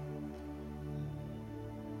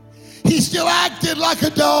 He still acted like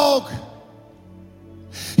a dog.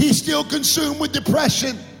 He's still consumed with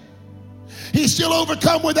depression. He's still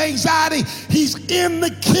overcome with anxiety. He's in the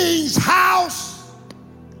king's house.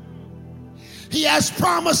 He has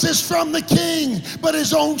promises from the king, but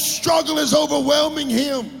his own struggle is overwhelming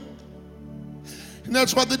him. And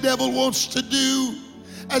that's what the devil wants to do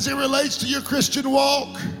as it relates to your Christian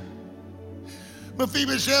walk.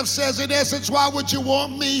 Mephibosheth says, in essence, why would you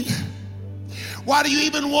want me? Why do you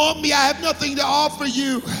even want me? I have nothing to offer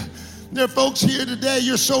you. There are folks here today,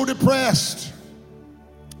 you're so depressed.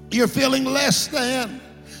 You're feeling less than.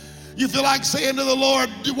 You feel like saying to the Lord,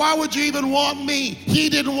 why would you even want me? He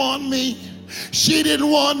didn't want me. She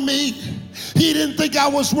didn't want me. He didn't think I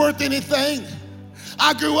was worth anything.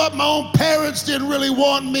 I grew up, my own parents didn't really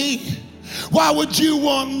want me. Why would you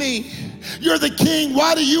want me? You're the king.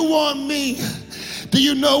 Why do you want me? Do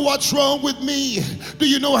you know what's wrong with me? Do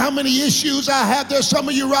you know how many issues I have? There's some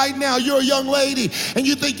of you right now, you're a young lady, and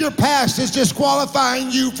you think your past is disqualifying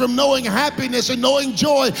you from knowing happiness and knowing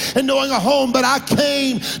joy and knowing a home. But I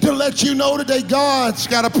came to let you know today, God's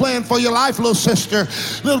got a plan for your life, little sister.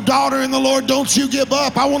 Little daughter in the Lord, don't you give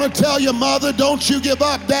up. I want to tell you, mother, don't you give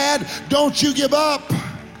up. Dad, don't you give up.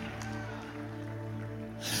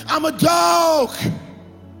 I'm a dog.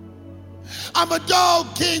 I'm a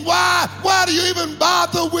dog, king. Why do you even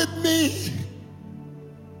bother with me?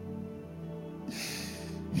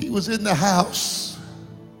 He was in the house,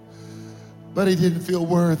 but he didn't feel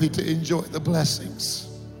worthy to enjoy the blessings.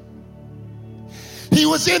 He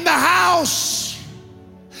was in the house.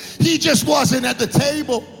 He just wasn't at the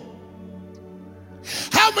table.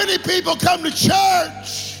 How many people come to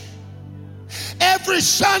church every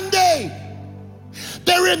Sunday?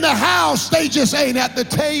 They're in the house, they just ain't at the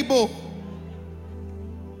table.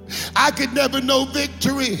 I could never know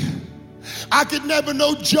victory. I could never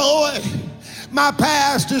know joy. My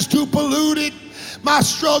past is too polluted. My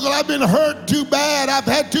struggle, I've been hurt too bad. I've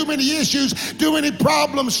had too many issues, too many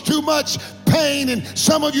problems, too much pain. And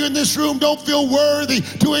some of you in this room don't feel worthy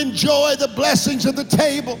to enjoy the blessings of the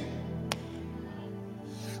table.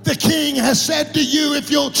 The king has said to you, if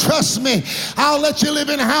you'll trust me, I'll let you live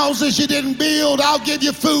in houses you didn't build. I'll give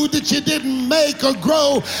you food that you didn't make or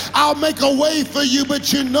grow. I'll make a way for you.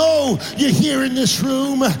 But you know you're here in this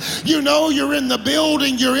room. You know you're in the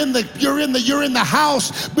building. You're in the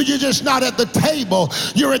house, but you're just not at the table.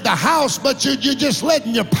 You're at the house, but you're just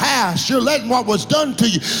letting your past. You're letting what was done to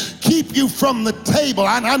you keep you from the table.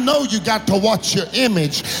 I know you got to watch your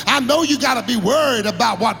image. I know you got to be worried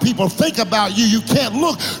about what people think about you. You can't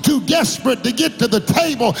look too desperate to get to the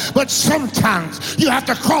table, but sometimes you have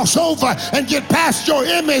to cross over and get past your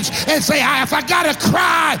image and say, if I got to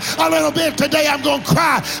cry a little bit today, I'm going to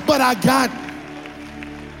cry, but I got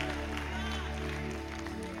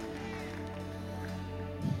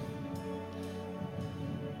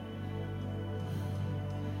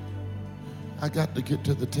to get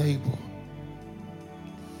to the table.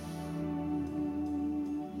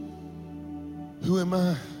 Who am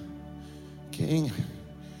I, King,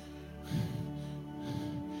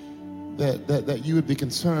 that you would be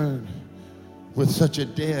concerned with such a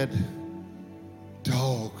dead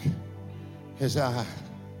dog as I?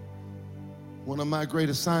 One of my great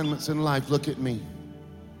assignments in life, look at me,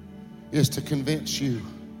 is to convince you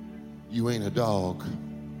ain't a dog.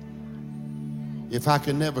 If I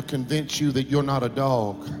can never convince you that you're not a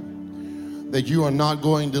dog, that you are not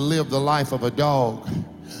going to live the life of a dog,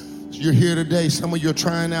 you're here today, some of you are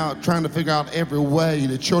trying to figure out every way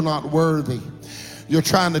that you're not worthy. You're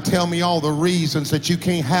trying to tell me all the reasons that you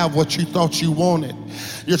can't have what you thought you wanted.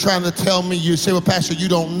 You're trying to tell me, you say, well, Pastor, you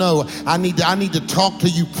don't know. I need to talk to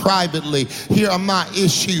you privately. Here are my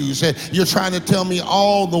issues. And you're trying to tell me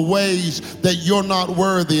all the ways that you're not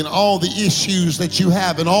worthy and all the issues that you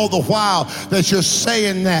have. And all the while that you're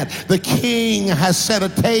saying that, the King has set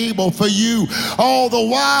a table for you. All the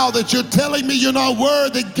while that you're telling me you're not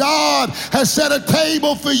worthy, God has set a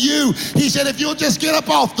table for you. He said, if you'll just get up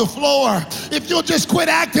off the floor, if you'll just quit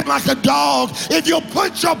acting like a dog, if you'll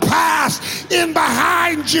put your past in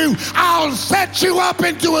behind you, I'll set you up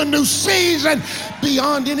into a new season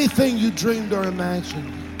beyond anything you dreamed or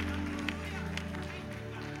imagined.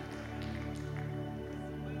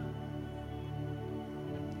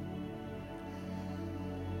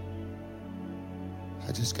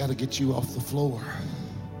 I just got to get you off the floor.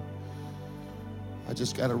 I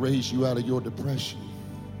just got to raise you out of your depression.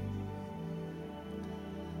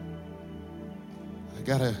 I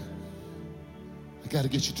gotta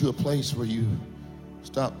get you to a place where you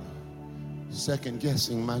stop second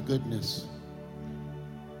guessing my goodness.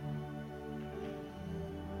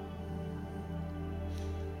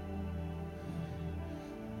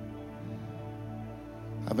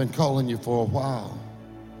 I've been calling you for a while,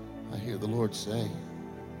 I hear the Lord say.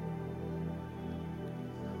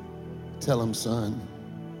 Tell him, son.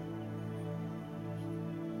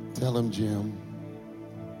 Tell him, Jim.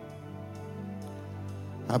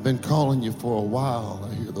 I've been calling you for a while,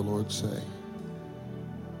 I hear the Lord say.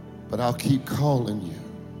 But I'll keep calling you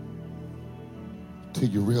till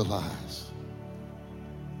you realize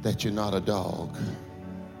that you're not a dog.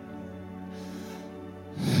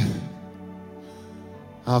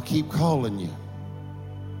 I'll keep calling you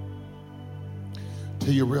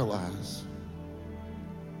till you realize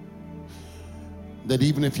that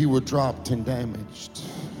even if you were dropped and damaged,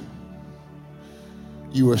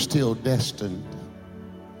 you are still destined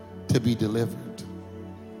to be delivered.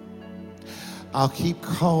 I'll keep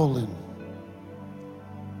calling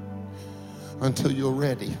until you're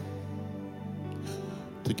ready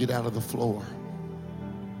to get out of the floor.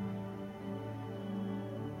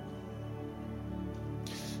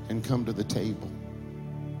 And come to the table.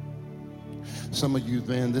 Some of you,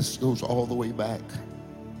 man, this goes all the way back.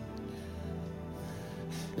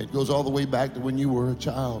 It goes all the way back to when you were a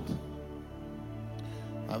child.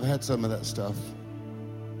 I've had some of that stuff.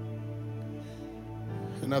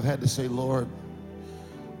 And I've had to say, Lord,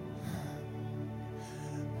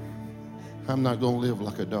 I'm not going to live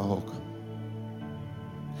like a dog.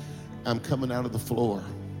 I'm coming out of the floor.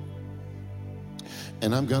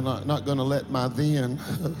 And I'm not going to let my then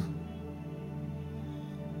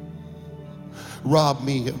rob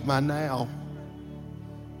me of my now.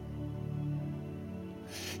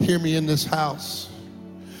 Hear me in this house.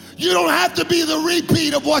 You don't have to be the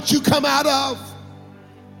repeat of what you come out of.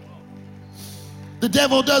 The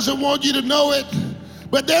devil doesn't want you to know it,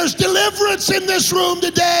 but there's deliverance in this room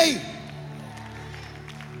today.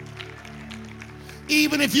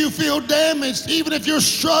 Even if you feel damaged, even if you're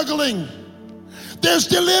struggling, there's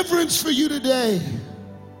deliverance for you today.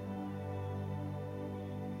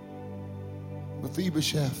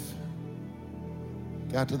 Mephibosheth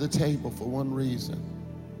got to the table for one reason.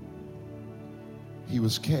 He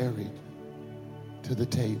was carried to the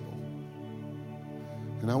table.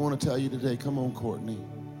 And I want to tell you today, come on, Courtney.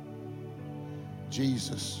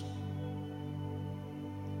 Jesus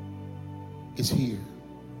is here.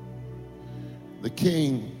 The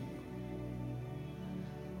King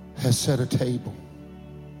has set a table,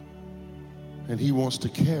 and he wants to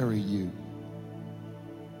carry you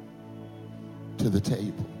to the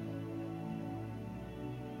table.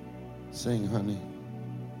 Sing, honey.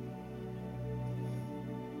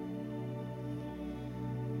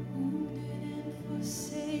 Wounded and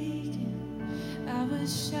forsaken, I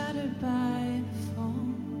was shattered by the fall.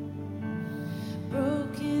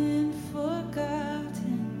 Broken and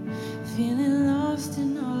forgotten, feeling lost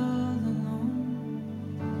and all alone.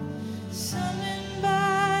 Summoned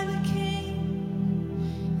by the King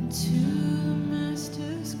into the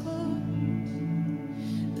Master's court,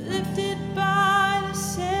 lifted by the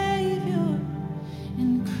Savior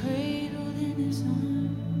and cradled in His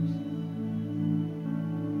arms.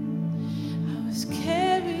 I was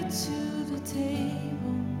carried to the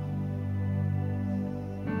table,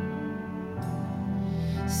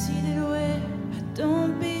 seated where I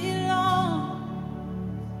don't belong.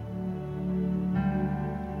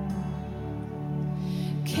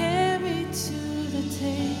 Carried to the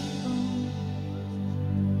table,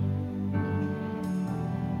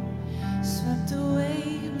 swept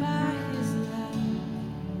away by His love.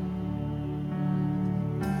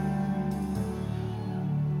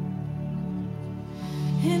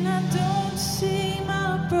 And I don't see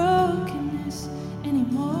my brokenness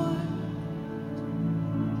anymore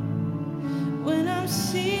when I'm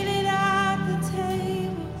seated at the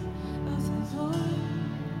table of the Lord.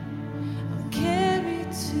 I'm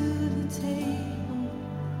carried to the table,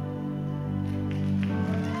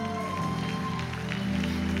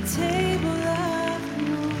 the table of the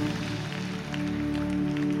Lord.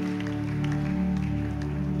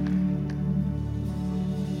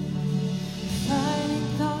 Fighting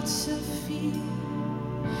thoughts of fear,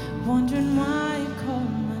 wondering why you call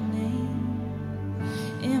my name.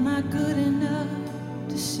 Am I good enough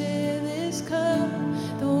to share this cup?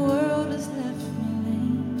 The world has left me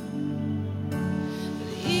lame.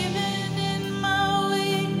 But even in my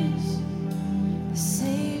weakness, the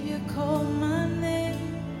Savior called my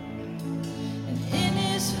name. And in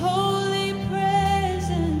His holy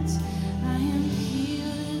presence, I am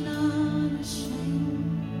healed and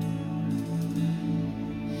unashamed.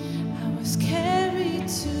 I was carried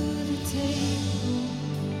to the table,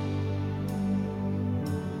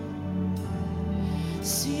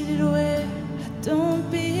 seated where I don't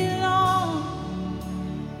belong.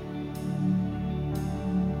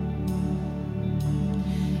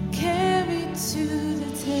 Carried to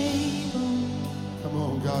the table, Come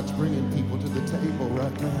on, God's bringing people to the table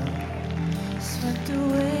right now. swept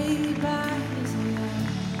away by His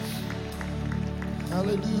love.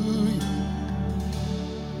 Hallelujah.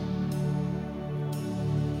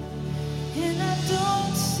 And I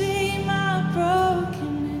don't see my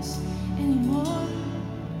brokenness anymore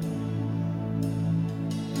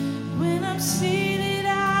when I'm seated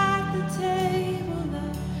at the table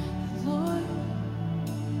of the Lord.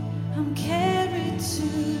 I'm carried to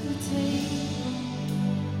the table,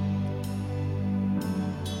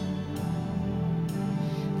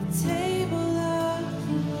 the table of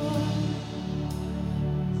the Lord.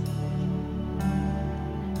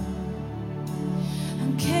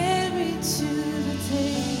 I'm carried to the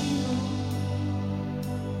table,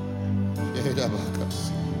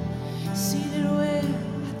 seated where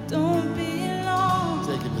I don't belong.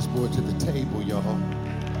 Taking this boy to the table, y'all.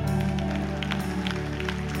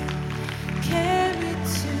 Carried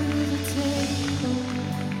to the table,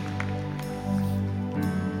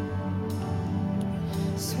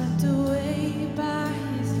 swept away by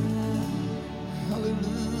His love.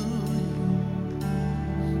 Hallelujah.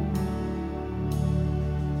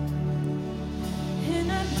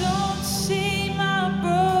 And I don't see my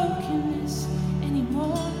brokenness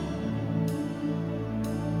anymore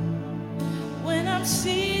when I'm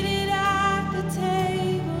seated at the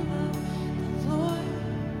table of the Lord.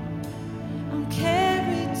 I'm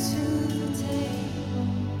carried to the table,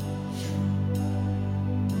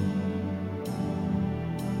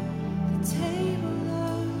 the table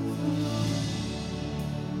of the Lord.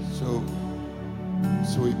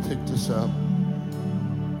 So He picked us up.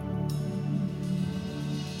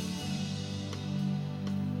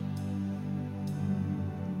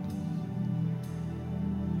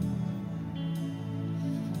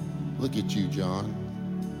 Look at you, John.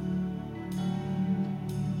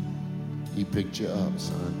 He picked you up,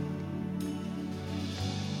 son.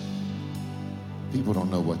 People don't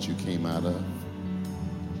know what you came out of.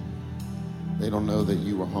 They don't know that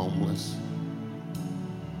you were homeless.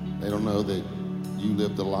 They don't know that you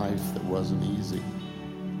lived a life that wasn't easy.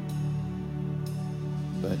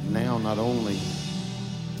 But now, not only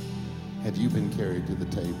have you been carried to the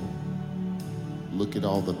table, look at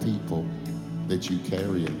all the people that you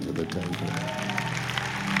carry into the table.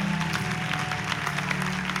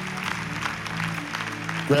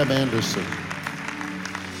 Grab Anderson.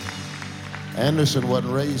 Anderson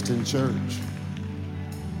wasn't raised in church,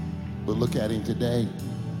 but look at him today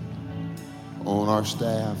on our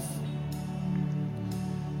staff,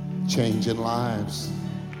 changing lives.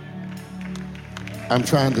 I'm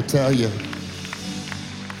trying to tell you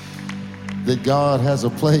that God has a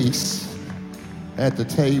place at the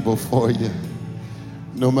table for you,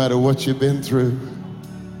 no matter what you've been through.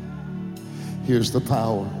 Here's the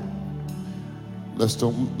power. Let's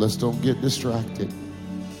don't get distracted.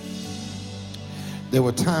 There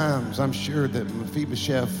were times, I'm sure, that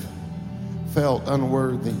Mephibosheth felt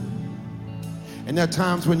unworthy. And there are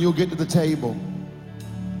times when you'll get to the table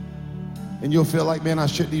and you'll feel like, man, I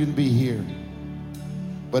shouldn't even be here.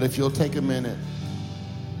 But if you'll take a minute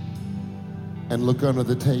and look under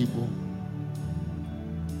the table,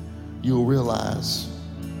 you'll realize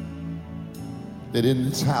that in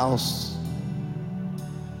this house,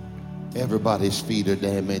 everybody's feet are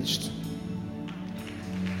damaged.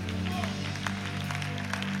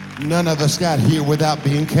 None of us got here without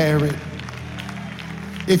being carried.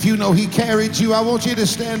 If you know he carried you, I want you to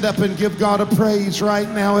stand up and give God a praise right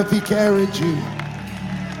now if he carried you.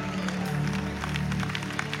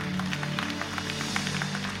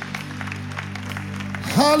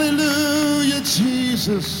 Hallelujah,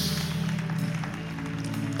 Jesus.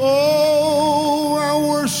 Oh, I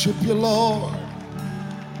worship you, Lord.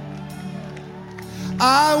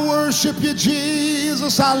 I worship you,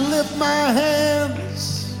 Jesus. I lift my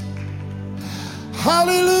hands.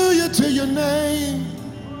 Hallelujah to your name.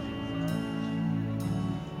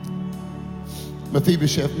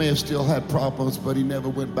 Mephibosheth may have still had problems, but he never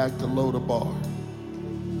went back to Lodabar.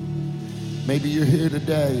 Maybe you're here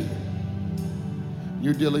today.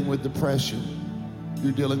 You're dealing with depression.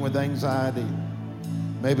 You're dealing with anxiety.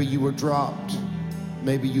 Maybe you were dropped.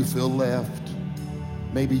 Maybe you feel left.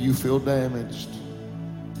 Maybe you feel damaged.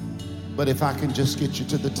 But if I can just get you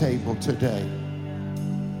to the table today,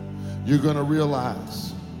 you're going to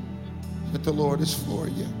realize that the Lord is for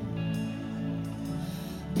you.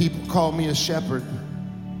 People call me a shepherd.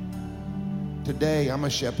 Today, I'm a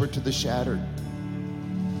shepherd to the shattered.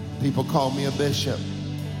 People call me a bishop.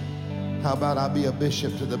 How about I be a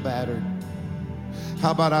bishop to the battered?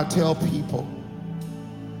 How about I tell people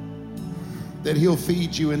that he'll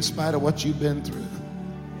feed you in spite of what you've been through?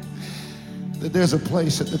 That there's a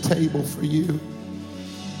place at the table for you.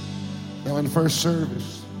 Now, in first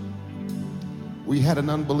service, we had an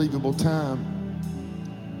unbelievable time.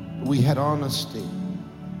 We had honesty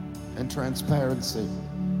and transparency.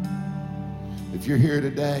 If you're here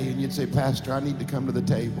today and you'd say, Pastor, I need to come to the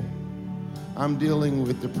table. I'm dealing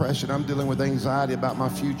with depression. I'm dealing with anxiety about my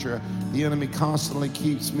future. The enemy constantly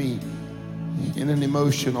keeps me in an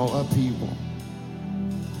emotional upheaval.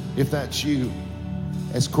 If that's you,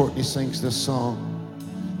 as Courtney sings this song,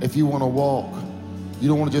 if you want to walk, you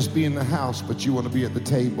don't want to just be in the house, but you want to be at the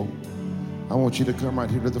table, I want you to come right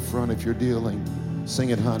here to the front if you're dealing. Sing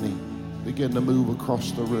it, honey. Begin to move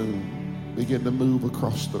across the room. Begin to move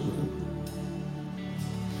across the room.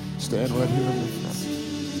 Stand right here in the front.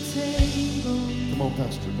 Come on,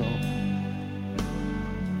 Pastor Dawn.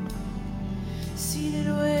 Seated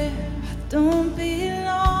where I don't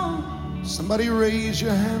belong. Somebody raise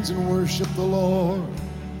your hands and worship the Lord.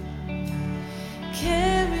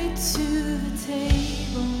 Carried to the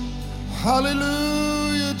table.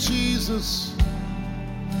 Hallelujah, Jesus.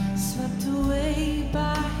 Swept away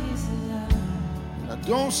by his love. I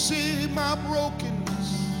don't see my brokenness.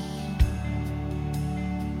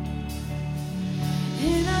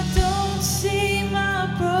 And I don't see my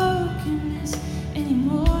brokenness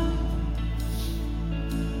anymore.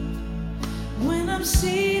 When I'm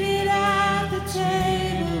seated at the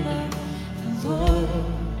table of the Lord,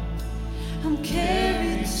 I'm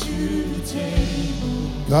carried to the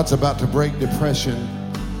table. God's about to break depression.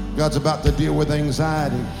 God's about to deal with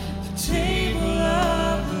anxiety. The table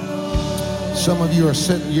of the Lord. Some of you are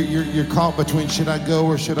sitting, you're caught between should I go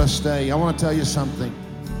or should I stay? I want to tell you something.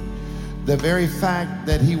 The very fact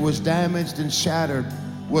that he was damaged and shattered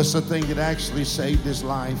was the thing that actually saved his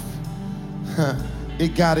life.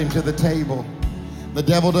 It got him to the table. The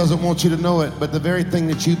devil doesn't want you to know it, but the very thing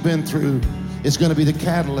that you've been through is going to be the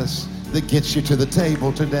catalyst that gets you to the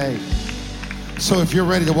table today. So if you're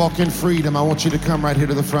ready to walk in freedom, I want you to come right here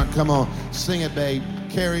to the front. Come on, sing it, babe.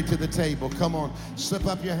 Carry to the table. Come on, slip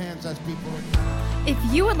up your hands as people are. If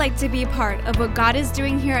you would like to be a part of what God is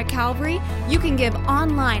doing here at Calvary, you can give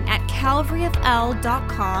online at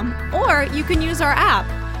calvaryfl.com, or you can use our app.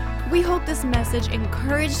 We hope this message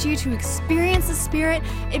encouraged you to experience the Spirit,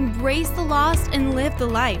 embrace the lost, and live the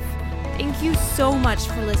life. Thank you so much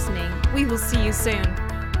for listening. We will see you soon.